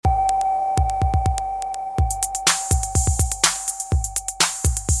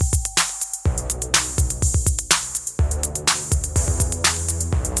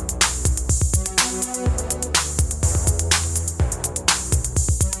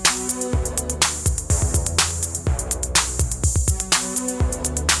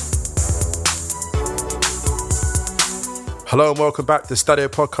Hello and welcome back to the Stadio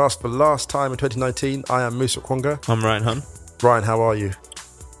Podcast for the last time in 2019. I am Musa Kwonga. I'm Ryan Hun. Ryan, how are you?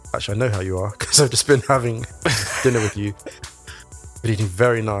 Actually, I know how you are because I've just been having dinner with you. Been eating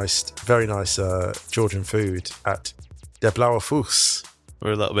very nice Georgian food at Der Blaue Fuchs.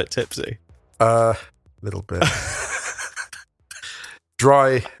 We're a little bit tipsy. Little bit.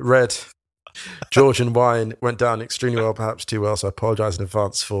 Dry, red Georgian wine went down extremely well, perhaps too well, so I apologise in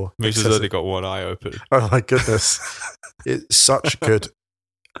advance for... Musa's only got one eye open. Oh my goodness. It's such a good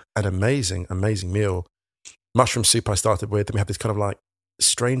and amazing meal. Mushroom soup I started with, and we had this kind of like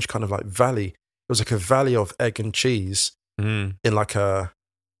strange kind of like valley. It was like a valley of egg and cheese in like a...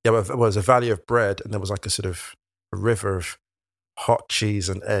 Yeah, well, it was a valley of bread, and there was like a sort of a river of hot cheese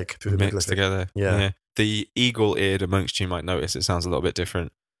and egg through the middle of it. Together. Yeah. The eagle-eared amongst you might notice it sounds a little bit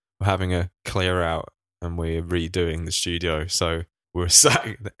different. We're having a clear out and we're redoing the studio, so we're sat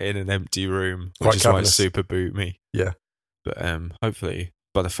in an empty room, which is why it's super boomy. Yeah, but hopefully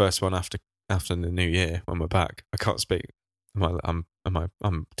by the first one after the new year when we're back, I can't speak. I'm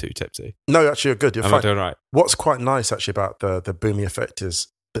too tipsy. No, actually, you're good. You're fine. Am I doing right? What's quite nice actually about the boomy effect is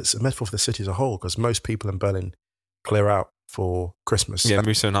it's a metaphor for the city as a whole, because most people in Berlin clear out for Christmas. Yeah,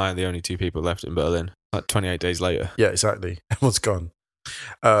 Musa and I are the only two people left in Berlin. Like 28 days later. Yeah, exactly. Everyone's gone.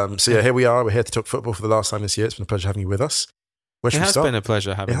 So yeah, here we are. We're here to talk football for the last time this year. It's been a pleasure having you with us. It has been a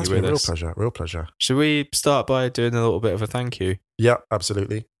pleasure having you with us. It has been a real pleasure. Should we start by doing a little bit of a thank you? Yeah,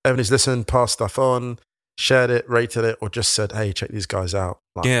 absolutely. Everyone who's listened, passed stuff on, shared it, rated it, or just said, hey, check these guys out.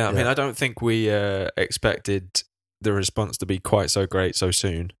 Like, I mean, I don't think we expected the response to be quite so great so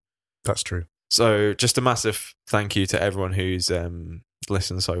soon. That's true. So just a massive thank you to everyone who's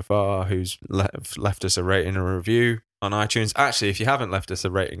listened so far, who's left us a rating and a review on iTunes. Actually, if you haven't left us a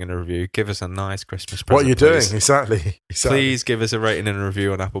rating and a review, give us a nice Christmas present. What are you doing? Exactly. Please give us a rating and a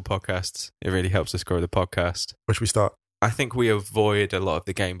review on Apple Podcasts. It really helps us grow the podcast. Where should we start? I think we avoid a lot of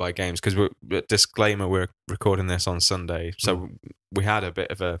the game by games because disclaimer, we're recording this on Sunday, so we had a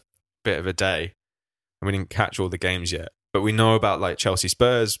bit of a day and we didn't catch all the games yet. But we know about like Chelsea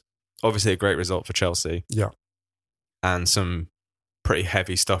Spurs, obviously a great result for Chelsea. Yeah. And some pretty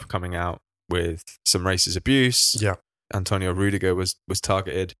heavy stuff coming out with some racist abuse. Yeah. Antonio Rudiger was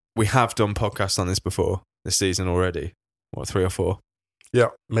targeted. We have done podcasts on this before this season already. What, 3 or 4? Yeah,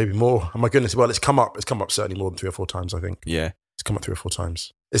 maybe more. Oh my goodness. Well, it's come up certainly more than 3 or 4 times, I think. Yeah. It's come up 3 or 4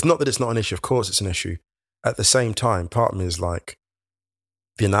 times. It's not that it's not an issue. Of course it's an issue. At the same time, part of me is like,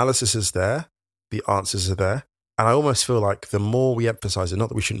 the analysis is there, the answers are there. And I almost feel like the more we emphasize it, not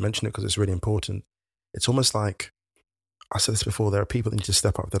that we shouldn't mention it because it's really important, it's almost like, I said this before, there are people that need to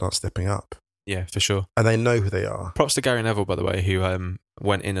step up that aren't stepping up. Yeah, for sure. And they know who they are. Props to Gary Neville, by the way, who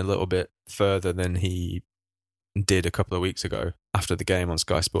went in a little bit further than he did a couple of weeks ago after the game on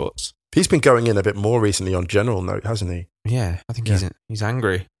Sky Sports. He's been going in a bit more recently on general note, hasn't he? Yeah, I think he's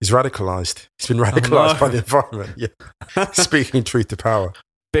angry. He's radicalised. He's been radicalised by the environment. Yeah, speaking truth to power.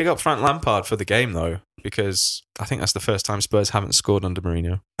 Big up Frank Lampard for the game, though, because I think that's the first time Spurs haven't scored under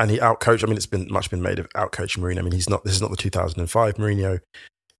Mourinho. And he outcoached. I mean, it's been much been made of outcoaching Mourinho. I mean, this is not the 2005 Mourinho.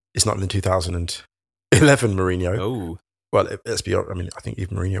 It's not in the 2011 Mourinho. Oh. Well, let's be honest. I mean, I think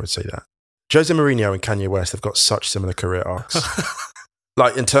even Mourinho would say that. Jose Mourinho and Kanye West have got such similar career arcs.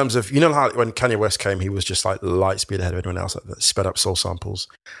 Like, in terms of, you know how when Kanye West came, he was just like light speed ahead of anyone else, like the sped up soul samples.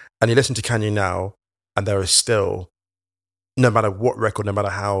 And you listen to Kanye now, and there is still, no matter what record, no matter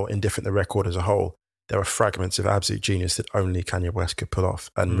how indifferent the record as a whole, there are fragments of absolute genius that only Kanye West could pull off.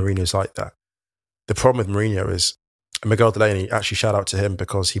 And Mourinho's like that. The problem with Mourinho is, Miguel Delaney, actually shout out to him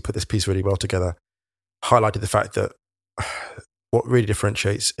because he put this piece really well together, highlighted the fact that what really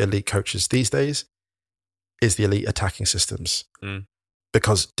differentiates elite coaches these days is the elite attacking systems.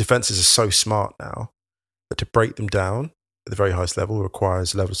 Because defenses are so smart now that to break them down at the very highest level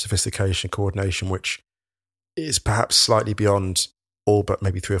requires a level of sophistication, coordination, which is perhaps slightly beyond all but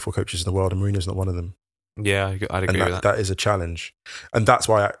maybe 3 or 4 coaches in the world, and Mourinho's not one of them. Yeah, I'd agree with that. That is a challenge. And that's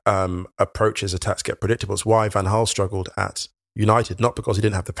why approaches, attacks get predictable. It's why Van Gaal struggled at United, not because he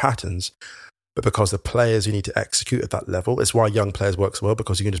didn't have the patterns, but because the players you need to execute at that level. It's why young players work so well,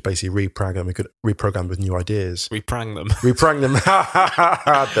 because you can just basically reprogram with new ideas. Reprang them. We're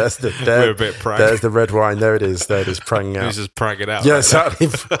a bit prang. There's the red wine. There it is, pranging out. Who's just pranging out? Yeah, exactly.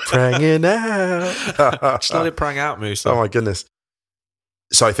 Pranging out. Just let it prang out, Moose. Oh my goodness.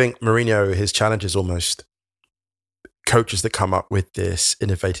 So I think Mourinho, his challenge is almost coaches that come up with this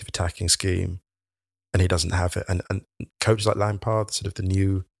innovative attacking scheme, and he doesn't have it. And coaches like Lampard, sort of the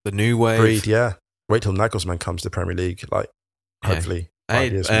new wave breed, yeah. Wait till Nagelsmann comes to the Premier League, like hopefully.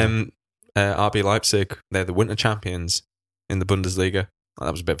 RB Leipzig, they're the winter champions in the Bundesliga.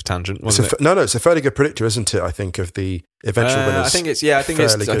 That was a bit of a tangent, wasn't it? No, it's a fairly good predictor, isn't it? I think of the eventual winners. I think it's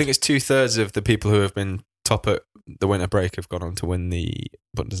 2/3 of the people who have been top at the winter break have gone on to win the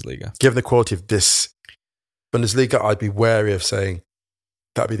Bundesliga. Given the quality of this Bundesliga, I'd be wary of saying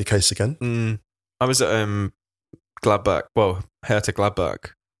that'd be the case again. I was at Hertha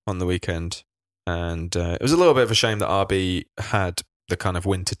Gladbach on the weekend, and it was a little bit of a shame that RB had the kind of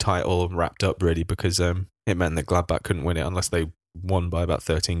winter title wrapped up, really, because it meant that Gladbach couldn't win it unless they won by about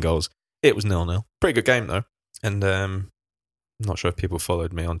 13 goals. It was 0-0. Pretty good game, though. And I'm not sure if people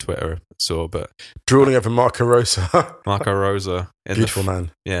followed me on Twitter or saw, but... Drooling over Marco Rosa. Marco Rosa. Beautiful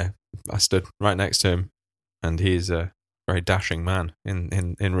man. Yeah, I stood right next to him, and he's a very dashing man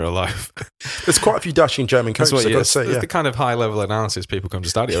in real life. There's quite a few dashing German coaches, I've got to say. It's the kind of high-level analysis people come to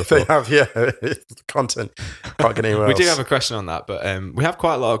Stadio for. They have, content. Can't get anywhere else. We do have a question on that, but we have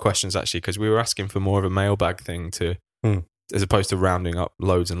quite a lot of questions, actually, because we were asking for more of a mailbag thing as opposed to rounding up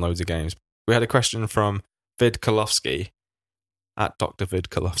loads and loads of games. We had a question from Vid Kolofsky, at Dr. Vid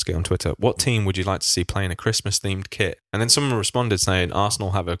Kolofsky on Twitter. What team would you like to see playing a Christmas-themed kit? And then someone responded saying,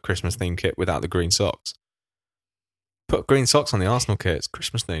 Arsenal have a Christmas-themed kit without the green socks. Put green socks on the Arsenal kit. It's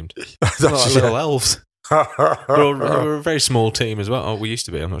Christmas-themed. Like little elves. We're a very small team as well. Oh, we used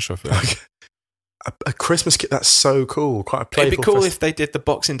to be. I'm not sure if we are. A Christmas kit, that's so cool. Quite a playful. It'd be cool if they did the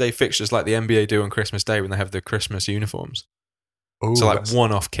Boxing Day fixtures like the NBA do on Christmas Day when they have the Christmas uniforms. Ooh, so like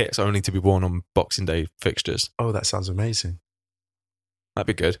one-off kits only to be worn on Boxing Day fixtures. Oh, that sounds amazing. That'd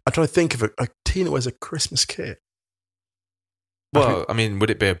be good. I'm trying to think of a team that wears a Christmas kit. Well, I mean,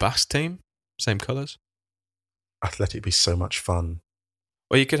 would it be a Basque team? Same colours? Athletic would be so much fun.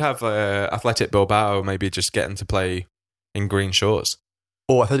 Or you could have Athletic Bilbao maybe just get them to play in green shorts.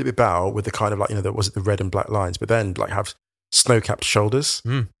 Or Athletic Bilbao with the kind of the red and black lines, but then like have snow-capped shoulders.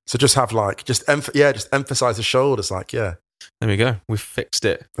 So just have just emphasize the shoulders. There we go. We've fixed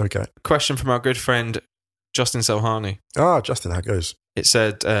it. Okay. Question from our good friend Justin Selhani. Justin, how it goes? It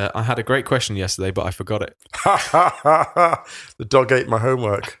said, I had a great question yesterday, but I forgot it. The dog ate my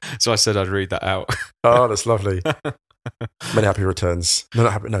homework. So I said I'd read that out. Oh, that's lovely. Many happy returns. No,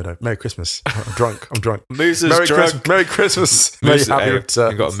 not happy. No. Merry Christmas. I'm drunk. Moosa's drunk. Merry Christmas. Merry happy returns.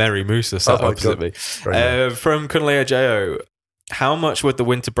 I've got a Merry Moosa sat opposite me. From Kunle Ajeo, how much would the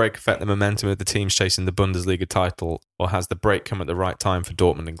winter break affect the momentum of the teams chasing the Bundesliga title, or has the break come at the right time for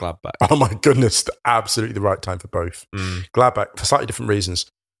Dortmund and Gladbach? Oh my goodness, absolutely the right time for both. Gladbach, for slightly different reasons.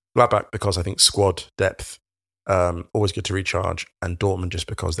 Gladbach, because I think squad depth, always good to recharge, and Dortmund just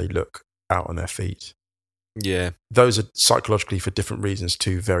because they look out on their feet. Yeah. Those are psychologically, for different reasons,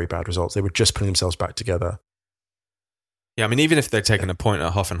 two very bad results. They were just putting themselves back together. Yeah, I mean, even if they'd taken a point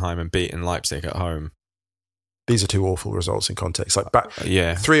at Hoffenheim and beaten Leipzig at home. These are two awful results in context.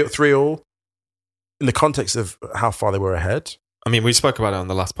 3-3 in the context of how far they were ahead. I mean, we spoke about it on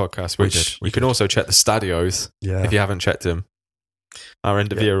the last podcast. You can also check the Stadios if you haven't checked them. Our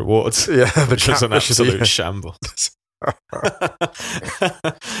end of year awards. Which is an absolute shambles. For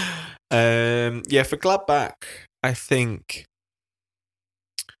Gladbach, I think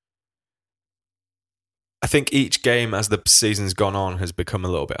each game as the season's gone on has become a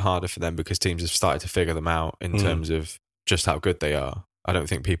little bit harder for them because teams have started to figure them out in terms of just how good they are. I don't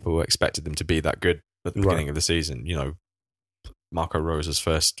think people expected them to be that good at the beginning of the season. Marco Rosa's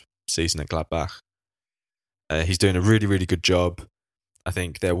first season at Gladbach. He's doing a really, really good job. I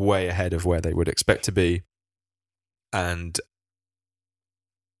think they're way ahead of where they would expect to be. And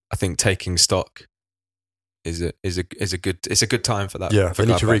I think taking stock is a good time for that. Yeah, for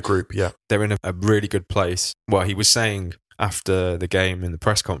they need to regroup. Yeah, they're in a really good place. Well, he was saying after the game in the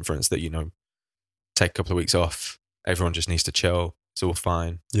press conference that take a couple of weeks off. Everyone just needs to chill. It's all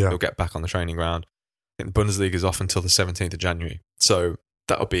fine. Yeah, they'll get back on the training ground. I think the Bundesliga is off until the 17th of January, so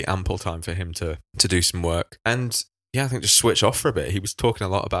that'll be ample time for him to do some work. And I think just switch off for a bit. He was talking a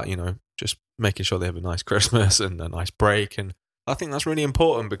lot about just making sure they have a nice Christmas and a nice break, and I think that's really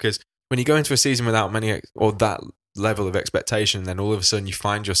important because when you go into a season without that level of expectation, then all of a sudden you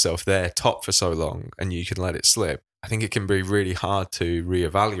find yourself there top for so long and you can let it slip. I think it can be really hard to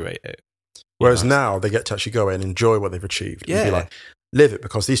reevaluate it. Whereas now they get to actually go in and enjoy what they've achieved. Yeah. And be live it,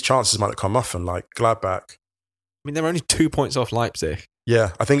 because these chances might not come often, like Gladbach. I mean, they're only 2 points off Leipzig.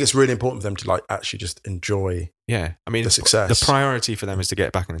 Yeah, I think it's really important for them to actually just enjoy the success. The priority for them is to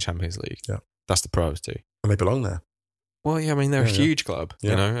get back in the Champions League. Yeah. That's the priority. And they belong there. Well, yeah, I mean, they're a huge club,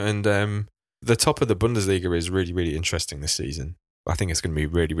 and the top of the Bundesliga is really, really interesting this season. I think it's going to be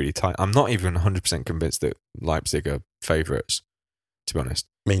really, really tight. I'm not even 100% convinced that Leipzig are favourites, to be honest.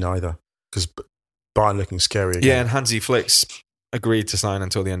 Me neither, because Bayern looking scary again. Yeah, and Hansi Flick's agreed to sign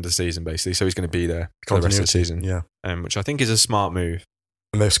until the end of the season, basically, so he's going to be there for the rest of the season. Yeah, which I think is a smart move.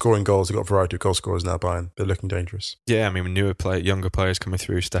 And they're scoring goals. They've got a variety of goal scorers now, Bayern. They're looking dangerous. Yeah, I mean, younger players coming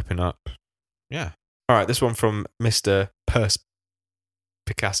through, stepping up. Yeah. All right, this one from Mr.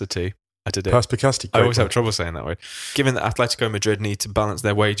 Perspicacity. I did it. Perspicacity. I always have trouble saying that word. Given that Atletico Madrid need to balance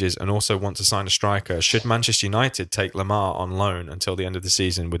their wages and also want to sign a striker, should Manchester United take Lamar on loan until the end of the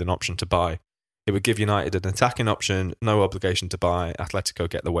season with an option to buy? It would give United an attacking option, no obligation to buy. Atletico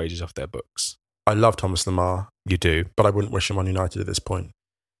get the wages off their books. I love Thomas Lamar. You do. But I wouldn't wish him on United at this point.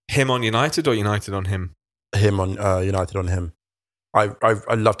 Him on United or United on him? Him on United on him.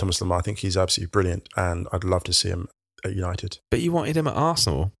 I love Thomas Lamar. I think he's absolutely brilliant, and I'd love to see him at United. But you wanted him at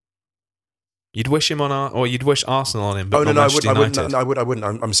Arsenal. You'd wish him on, or you'd wish Arsenal on him. But no, Manchester I United. wouldn't. I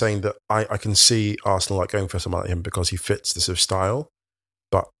wouldn't. I'm saying that I can see Arsenal like going for someone like him because he fits the sort of style,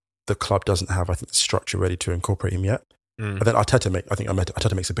 but the club doesn't have, I think, the structure ready to incorporate him yet. And then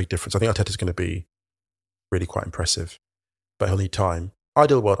Arteta makes a big difference. I think Arteta's going to be really quite impressive, but he'll need time.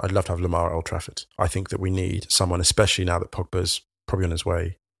 Ideal world, I'd love to have Lamar at Old Trafford. I think that we need someone, especially now that Pogba's probably on his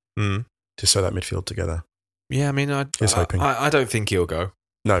way, to sew that midfield together. Yeah, I mean, I don't think he'll go.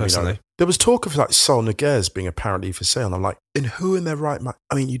 No, personally. no. There was talk of like Sol Niguez being apparently for sale, and I'm like, in who in their right mind?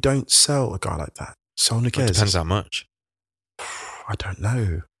 I mean, you don't sell a guy like that. Sol Niguez. It depends how much. I don't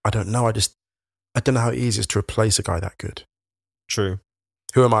know. I don't know how easy it is to replace a guy that good. True.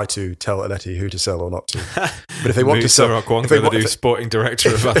 Who am I to tell Atleti who to sell or not to? But if they want to sell, if they want to sporting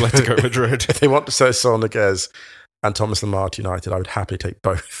director of Atletico Madrid, if they want to sell Sol Niguez and Thomas Lamar to United, I would happily take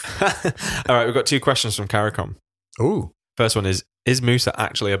both. All right, we've got 2 questions from Caricom. Ooh. First one is Musa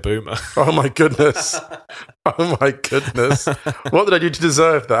actually a boomer? Oh my goodness. Oh my goodness. What did I do to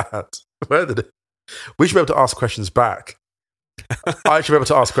deserve that? We should be able to ask questions back. I should be able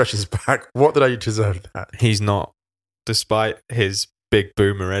to ask questions back. What did I do to deserve that? He's not, despite his big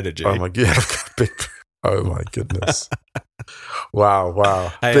boomer energy. Oh my god! Oh my goodness!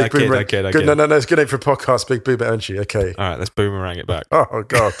 Wow! Hey, big I kid. Good. No. It's good name for a podcast. Big boomer energy. Okay. All right, let's boomerang it back. Oh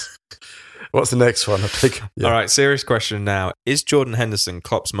god! What's the next one? All right, serious question now. Is Jordan Henderson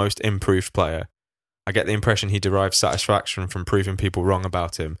Klopp's most improved player? I get the impression he derives satisfaction from proving people wrong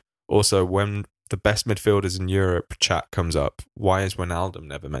about him. Also, when the best midfielders in Europe chat comes up, why is Wijnaldum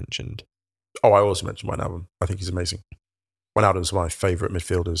never mentioned? Oh, I always mention Wijnaldum. I think he's amazing. Wijnaldum's one of my favourite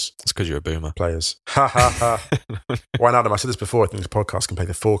midfielders. It's because you're a boomer. Players. Ha ha ha. Wijnaldum, I said this before, I think this podcast can play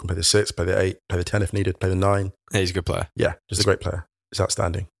the 4, can play the 6, play the 8, play the 10 if needed, play the 9. Yeah, he's a good player. Yeah, just a great player. It's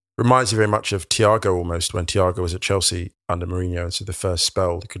outstanding. Reminds you very much of Thiago almost, when Thiago was at Chelsea under Mourinho. And so the first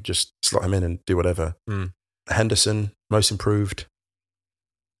spell, they could just slot him in and do whatever. Henderson, most improved.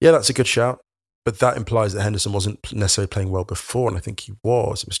 Yeah, that's a good shout. But that implies that Henderson wasn't necessarily playing well before, and I think he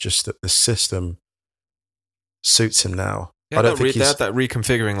was. It was just that the system suits him now. Yeah, I don't think they had that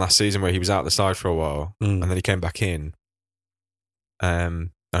reconfiguring last season where he was out the side for a while, and then he came back in.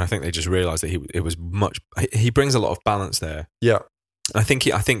 And I think they just realised that he brings a lot of balance there. Yeah, I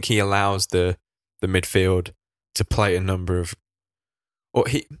think he allows the midfield to play a number of, or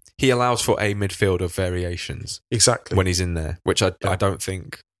he allows for a midfield of variations exactly when he's in there, which I don't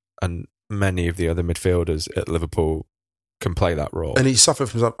think and many of the other midfielders at Liverpool can play that role. And he suffered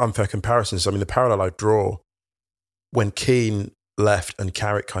from unfair comparisons. I mean, the parallel I draw, when Keane left and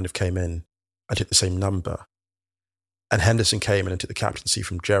Carrick kind of came in and took the same number, and Henderson came in and took the captaincy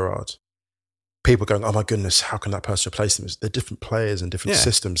from Gerrard, people going, oh my goodness, how can that person replace them? They're different players and different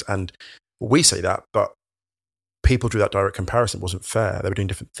systems. And we say that, but people drew that direct comparison. It wasn't fair. They were doing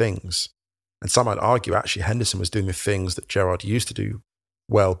different things. And some might argue, actually, Henderson was doing the things that Gerrard used to do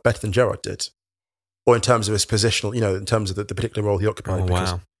well, better than Gerrard did. Or in terms of his positional, in terms of the particular role he occupied.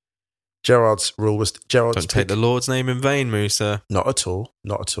 Wow. Gerrard's rule was Don't take the Lord's name in vain, Musa. Not at all.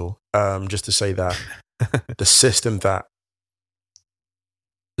 Just to say that the system that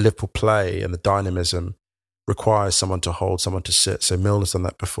Liverpool play and the dynamism requires someone to hold, someone to sit. So Milner's done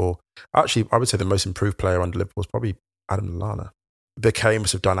that before. Actually, I would say the most improved player under Liverpool was probably Adam Lallana. Became a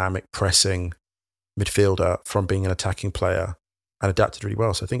sort of dynamic, pressing midfielder from being an attacking player and adapted really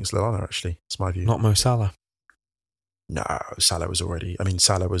well. So I think it's Lallana, actually. It's my view. Not Mo Salah. No, Salah was already.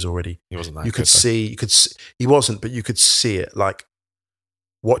 He wasn't that you good. He wasn't, but you could see it. Like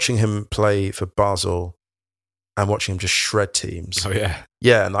watching him play for Basel and watching him just shred teams. Oh, yeah.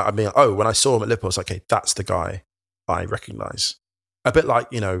 Yeah. And when I saw him at Liverpool, I was like, okay, that's the guy I recognise. A bit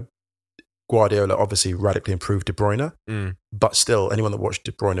like, Guardiola obviously radically improved De Bruyne, but still, anyone that watched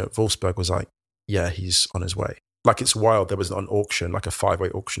De Bruyne at Wolfsburg was like, yeah, he's on his way. Like, it's wild. There was an auction, like a 5-way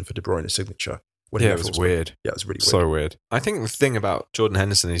auction for De Bruyne's signature. Yeah, it was weird. Yeah, it was really weird. So weird. I think the thing about Jordan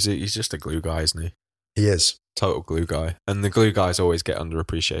Henderson is he's just a glue guy, isn't he? He is. Total glue guy. And the glue guys always get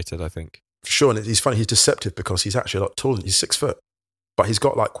underappreciated, I think. For sure. And he's funny. He's deceptive because he's actually a lot taller. He's 6 foot. But he's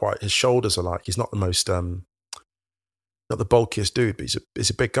got like quite, his shoulders are like, he's not the most, not the bulkiest dude, but he's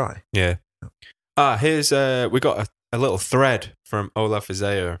a big guy. Yeah. Here's, we got a little thread from Olaf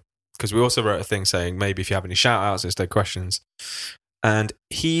Isaiah, because we also wrote a thing saying maybe if you have any shout outs instead of questions. And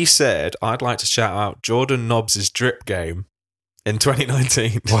he said, I'd like to shout out Jordan Nobbs' drip game in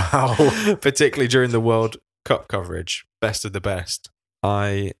 2019. Wow. Particularly during the World Cup coverage. Best of the best.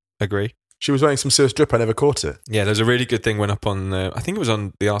 I agree. She was wearing some serious drip. I never caught it. Yeah, there's a really good thing went up on, I think it was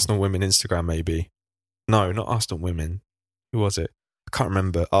on the Arsenal Women Instagram maybe. No, not Arsenal Women. Who was it? I can't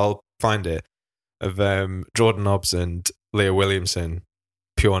remember. I'll find it. Of Jordan Nobbs and Leah Williamson,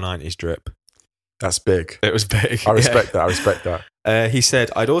 pure 90s drip. That's big. It was big. I respect that. I respect that. He said,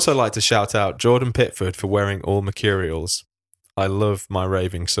 I'd also like to shout out Jordan Pickford for wearing all mercurials. I love my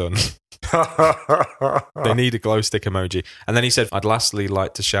raving son. They need a glow stick emoji. And then he said, I'd lastly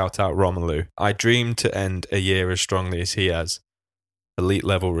like to shout out Romelu. I dream to end a year as strongly as he has. Elite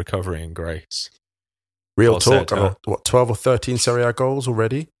level recovery and grace. Real Well talk. said, What, 12 or 13 Serie A goals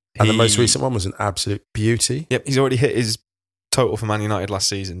already? And the most recent one was an absolute beauty. Yep, he's already hit his total for Man United last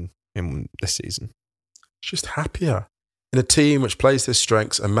season in this season. Just happier. In a team which plays his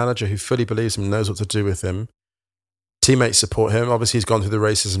strengths, a manager who fully believes him, knows what to do with him. Teammates support him. Obviously, he's gone through the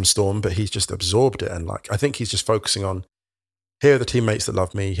racism storm, but he's just absorbed it. And I think he's just focusing on, here are the teammates that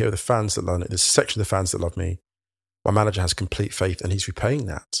love me. Here are the fans that love me. There's a section of the fans that love me. My manager has complete faith, and he's repaying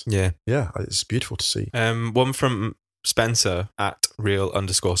that. Yeah. Yeah, it's beautiful to see. One from Spencer at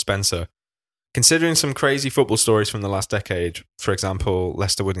 @real_Spencer. Considering some crazy football stories from the last decade, for example,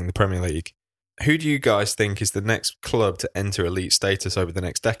 Leicester winning the Premier League, who do you guys think is the next club to enter elite status over the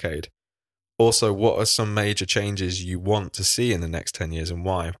next decade? Also, what are some major changes you want to see in the next 10 years and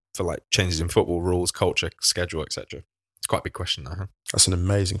why? For like changes in football rules, culture, schedule, etc. It's quite a big question now, huh? That's an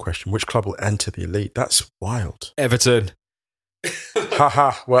amazing question. Which club will enter the elite? That's wild. Everton.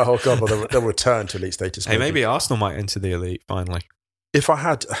 Haha. Well, God, well, they'll return to elite status. Hey, maybe Arsenal might enter the elite finally. If I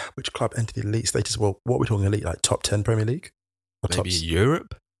had, which club enter the elite status? Well, what are we talking elite? Like top 10 Premier League? Or Maybe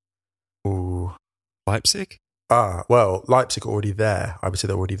Europe? Ooh. Leipzig? Well, Leipzig are already there. I would say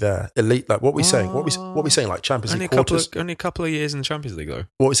they're already there. Elite, like what are we saying? What are we saying? Like Champions League quarters? Only a couple of years in the Champions League, though.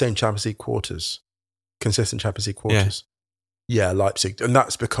 What are we saying? Champions League quarters? Consistent Champions League quarters? Yeah, Leipzig. And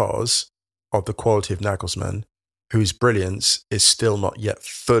that's because of the quality of Nagelsmann, whose brilliance is still not yet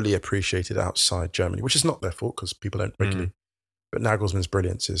fully appreciated outside Germany, which is not their fault because people don't regularly. But Nagelsmann's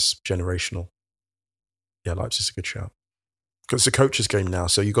brilliance is generational. Yeah, Leipzig's a good shout. Because it's a coach's game now,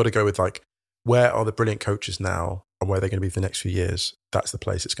 so you've got to go with like, where are the brilliant coaches now and where they're going to be for the next few years? That's the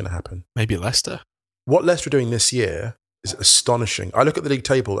place it's going to happen. Maybe Leicester. What Leicester are doing this year is astonishing. I look at the league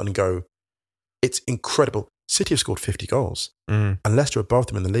table and go, it's incredible. City have scored 50 goals and Leicester are above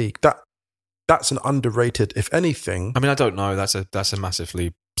them in the league. That's an underrated, if anything. I mean, I don't know. That's a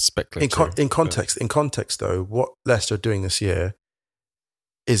massively speculative. In context, though, what Leicester are doing this year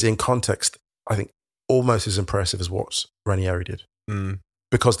is in context, I think, almost as impressive as what Ranieri did.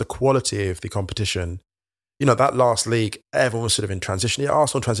 Because the quality of the competition, that last league, everyone was sort of in transition. Yeah,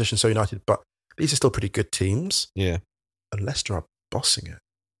 Arsenal transition, so United, but these are still pretty good teams. Yeah. And Leicester are bossing it.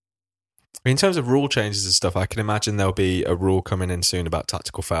 I mean, in terms of rule changes and stuff, I can imagine there'll be a rule coming in soon about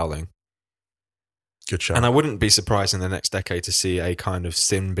tactical fouling. Good shout. And I wouldn't be surprised in the next decade to see a kind of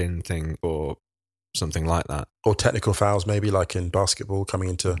sin bin thing or something like that. Or technical fouls, maybe like in basketball coming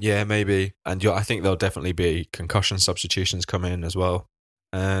into... Yeah, maybe. And I think there'll definitely be concussion substitutions come in as well.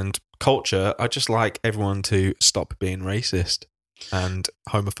 And culture, I just like everyone to stop being racist and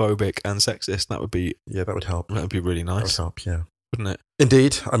homophobic and sexist. That would be... Yeah, that would help. That would be really nice. That would help, yeah. Wouldn't it?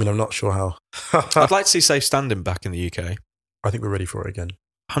 Indeed. I mean, I'm not sure how. I'd like to see safe standing back in the UK. I think we're ready for it again.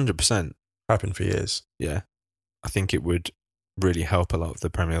 100%. Happened for years. Yeah. I think it would really help a lot of the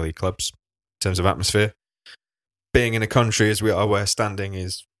Premier League clubs in terms of atmosphere. Being in a country as we are where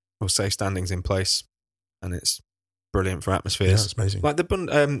safe standing's in place, and it's brilliant for atmospheres. Yeah, it's amazing. Like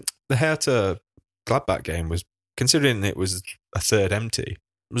the Hertha Gladbach game was, considering it was a third empty,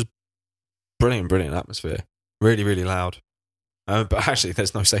 it was brilliant atmosphere. Really, really loud. But actually,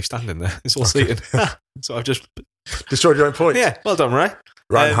 there's no safe standing there. It's all seated. So I've just... Destroyed your own point. Yeah, well done, Ray.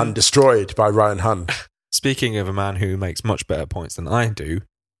 Ryan Hunn destroyed by Ryan Hunn. Speaking of a man who makes much better points than I do,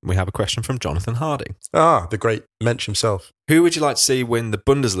 we have a question from Jonathan Harding. The great Mensch himself. Who would you like to see win the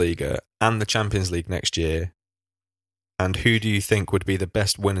Bundesliga and the Champions League next year? And who do you think would be the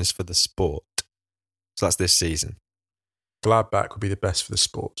best winners for the sport? So that's this season. Gladbach would be the best for the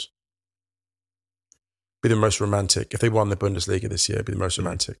sport. Be the most romantic. If they won the Bundesliga this year, it'd be the most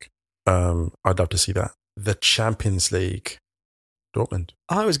romantic. I'd love to see that. The Champions League. Dortmund.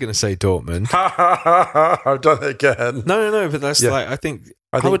 I was going to say Dortmund. I've done it again. No, but that's I think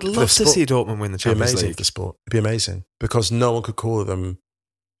I would love to see Dortmund win the Champions League. It'd be amazing for the sport. It'd be amazing because no one could call them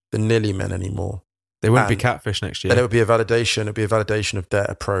the Nilly men anymore. They wouldn't be catfish next year. And it would be a validation. It'd be a validation of their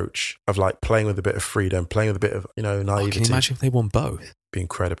approach of like playing with a bit of freedom, playing with a bit of naivety. Can you imagine if they won both? It'd be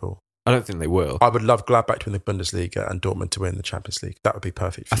incredible. I don't think they will. I would love Gladbach to win the Bundesliga and Dortmund to win the Champions League. That would be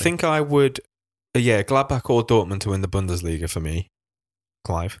perfect for me. I think I would, Gladbach or Dortmund to win the Bundesliga for me.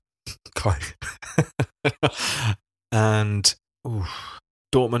 Clive. And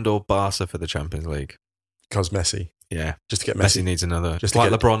Dortmund or Barca for the Champions League. Because Messi. Yeah. Just to get Messi. Messi needs another. Just like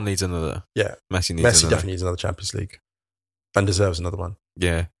LeBron needs another. Yeah. Messi definitely needs another Champions League. And deserves another one.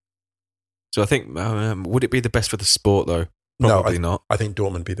 Yeah. So I think, would it be the best for the sport though? Probably not. I think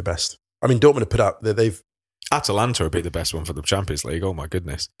Dortmund would be the best. I mean, Dortmund have put up that they've... Atalanta would be the best one for the Champions League. Oh my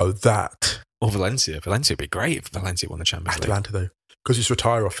goodness. Oh, that. Or Valencia. Valencia would be great if Valencia won the Champions League. Atalanta though. Because you just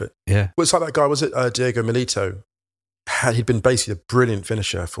retire off it. Yeah. Well, it's like that guy, was it Diego Milito? He'd been basically a brilliant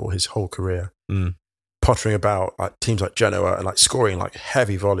finisher for his whole career. Pottering about like teams like Genoa and like scoring like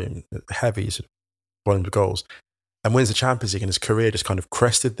heavy sort of volume of goals. And wins the Champions League and his career just kind of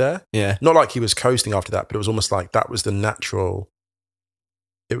crested there. Yeah. Not like he was coasting after that, but it was almost like that was the natural...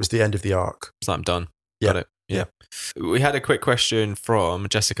 It was the end of the arc. It's like I'm done. Yeah. Got it. Yeah. We had a quick question from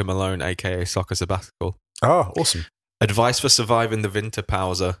Jessica Malone, aka Soccer Sabbatical. Oh, awesome. Advice for surviving the winter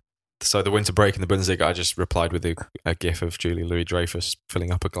pause. So the winter break in the Bundesliga, I just replied with a gif of Julie Louis-Dreyfus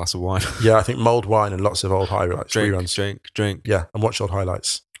filling up a glass of wine. Yeah, I think mulled wine and lots of old highlights. Drink. Yeah, and watch old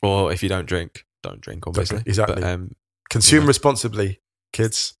highlights. Or if you don't drink, obviously. Exactly. But, consume responsibly,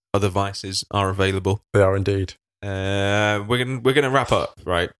 kids. Other vices are available. They are indeed. We're gonna wrap up,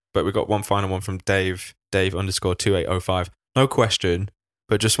 right? But we've got one final one from Dave _2805. No question,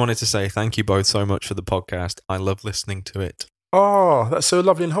 but just wanted to say thank you both so much for the podcast. I love listening to it. Oh, that's so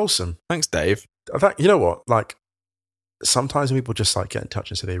lovely and wholesome. Thanks, Dave. You know what? Like, sometimes people just like get in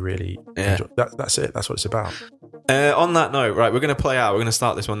touch and say they really enjoy. That's it. That's what it's about. On that note, right, we're going to play out. We're going to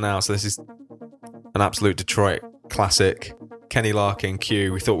start this one now. So this is an absolute Detroit classic. Kenny Larkin,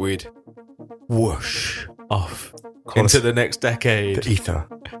 Q. We thought we'd whoosh off into the next decade. The ether.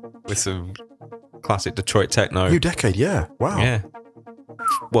 With some classic Detroit techno. New decade, yeah. Wow. Yeah.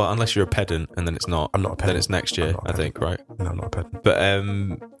 Well, unless you're a pedant, and then it's not. I'm not a pedant. Then it's next year, I think, right? No, I'm not a pedant. But,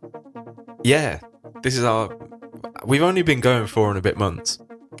 this is we've only been going 4 and a bit months.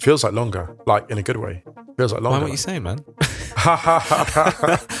 Feels like longer, like in a good way. Feels like longer. What are you saying, man?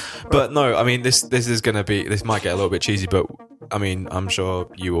 But no, I mean, this is going to be, this might get a little bit cheesy, but I mean, I'm sure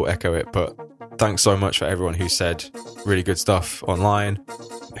you will echo it, but thanks so much for everyone who said really good stuff online,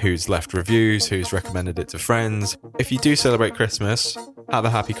 who's left reviews, who's recommended it to friends. If you do celebrate Christmas, have a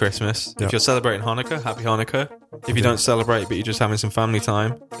happy Christmas. Yep. If you're celebrating Hanukkah, happy Hanukkah. If you don't celebrate, but you're just having some family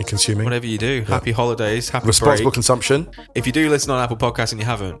time, and consuming, whatever you do, happy holidays, happy responsible break. Consumption. If you do listen on Apple Podcasts and you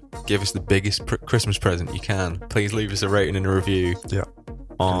haven't, give us the biggest Christmas present you can. Please leave us a rating and a review. Yeah.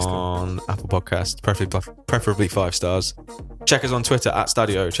 On Apple Podcasts, preferably 5 stars. Check us on Twitter at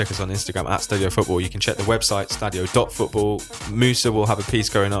Stadio. Check us on Instagram at Stadio Football. You can check the website stadio.football. Musa will have a piece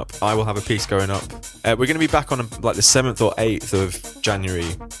going up. I will have a piece going up. We're going to be back on like the 7th or 8th of January,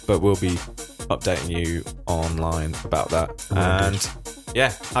 but we'll be updating you online about that. And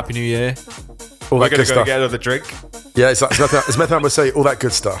yeah, Happy New Year. All We're that going good to go stuff. get another drink. Yeah, as Methan would say, all that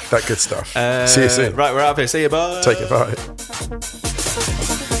good stuff. That good stuff. See you soon. Right, we're out of here. See you, bye. Take it, bye.